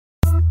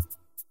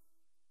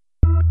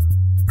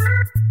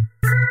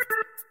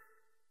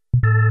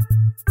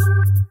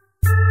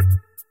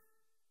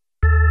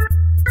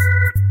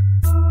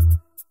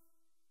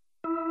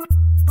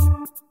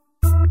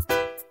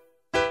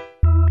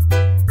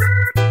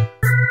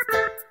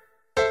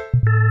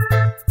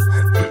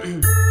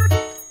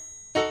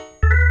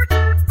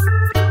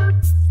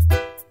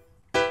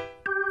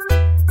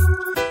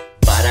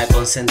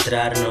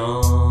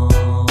Concentrarnos,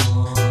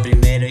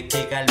 primero hay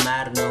que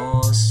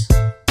calmarnos.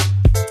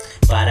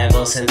 Para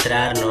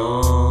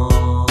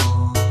concentrarnos,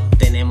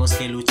 tenemos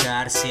que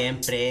luchar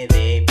siempre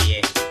de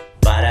pie.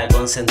 Para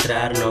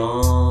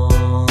concentrarnos,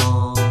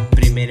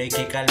 primero hay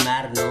que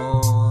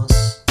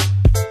calmarnos.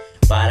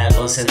 Para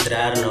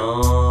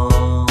concentrarnos,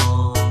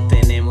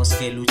 tenemos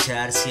que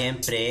luchar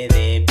siempre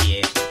de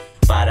pie.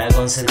 Para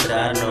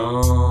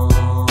concentrarnos,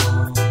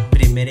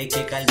 primero hay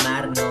que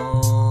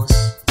calmarnos.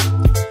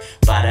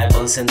 Para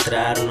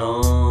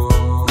concentrarnos,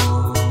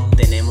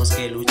 tenemos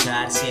que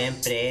luchar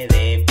siempre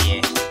de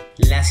pie.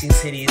 La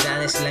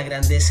sinceridad es la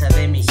grandeza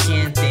de mi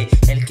gente.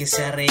 El que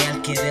sea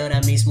real que dé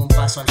ahora mismo un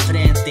paso al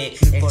frente.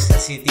 No importa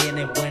si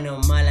tiene buena o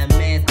mala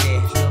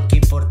mente, lo que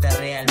importa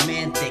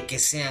realmente que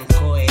sean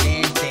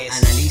coherentes.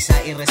 Analiza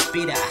y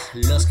respira.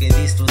 Los que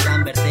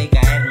disfrutan verte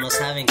caer no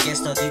saben que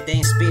esto a ti te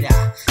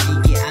inspira,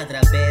 y que a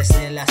través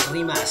de las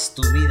rimas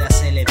tu vida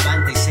se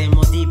levanta y se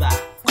motiva.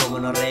 Cómo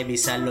no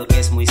revisar lo que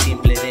es muy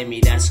simple de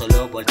mirar,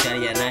 solo voltear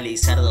y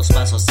analizar. Dos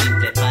pasos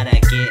simples para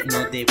que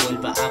no te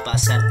vuelva a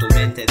pasar, tu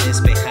mente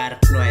despejar.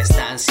 No es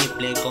tan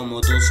simple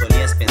como tú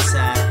solías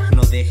pensar.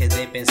 No dejes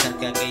de pensar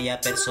que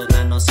aquella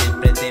persona no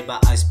siempre te va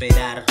a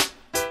esperar.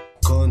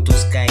 Con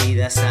tus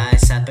caídas a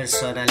esa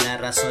persona la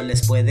razón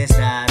les puedes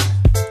dar.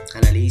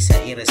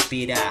 Analiza y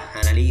respira,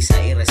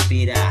 analiza y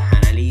respira,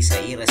 analiza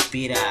y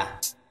respira.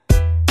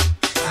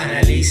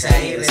 Analiza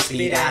y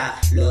respira.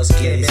 Los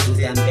que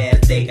disfrutan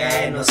verte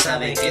caer no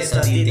saben que esto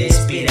a ti te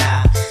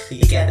inspira,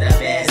 y que a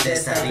través de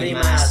estas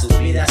rimas tu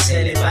vida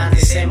se levanta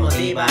y se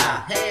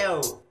motiva.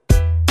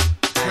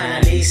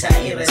 Analiza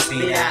y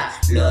respira.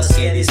 Los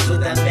que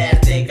disfrutan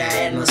verte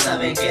caer no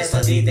saben que esto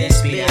a ti te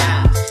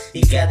inspira,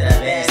 y que a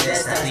través de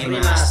estas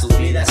rimas tu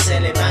vida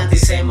se levanta y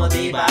se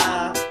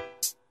motiva.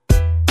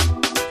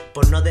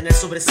 Por no tener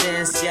su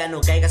presencia,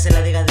 no caigas en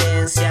la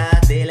decadencia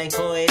de la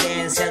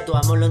incoherencia. Tu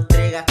amor lo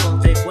entregas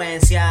con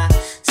frecuencia.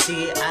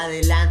 Sigue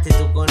adelante,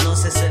 tú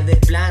conoces el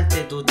desplante,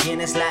 tú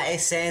tienes la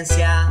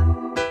esencia.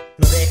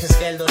 No dejes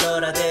que el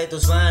dolor ate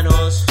tus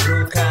manos.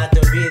 Nunca te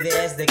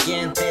olvides de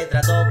quien te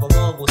trató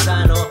como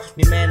gusano,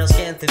 ni menos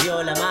quien te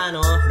dio la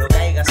mano. No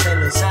caigas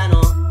en lo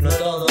insano. No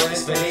todo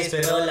es feliz,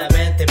 pero la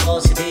mente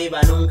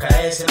positiva nunca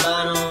es en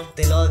vano.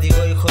 Te lo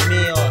digo, hijo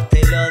mío,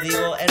 te lo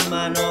digo,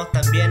 hermano.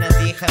 También a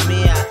ti, hija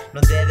mía,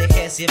 no te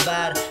dejes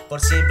llevar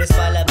por simples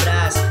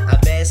palabras. A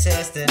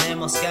veces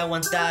tenemos que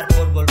aguantar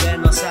por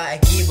volvernos a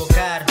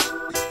equivocar.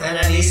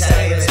 Analiza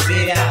y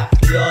respira.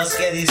 Los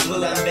que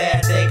disfrutan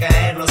verte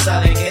caer no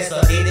saben que esto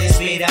a ti te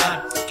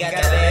inspira, que a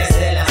través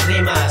de las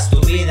rimas tu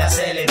vida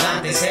se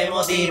levanta y se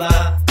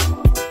motiva.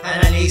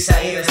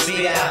 Analiza y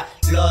respira.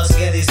 Los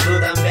que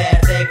disfrutan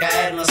verte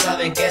caer no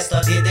saben que esto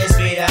a ti te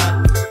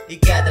inspira, y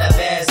que a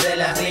través de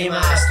las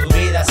rimas tu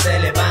vida se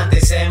levanta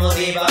y se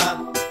motiva.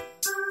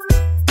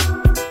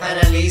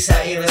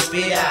 Analiza y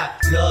respira.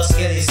 Los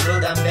que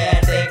disfrutan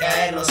verte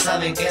caer no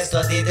saben que esto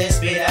a ti te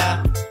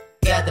inspira,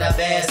 que a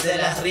través de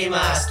las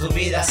rimas tu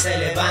vida se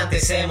levanta y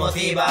se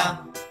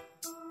motiva.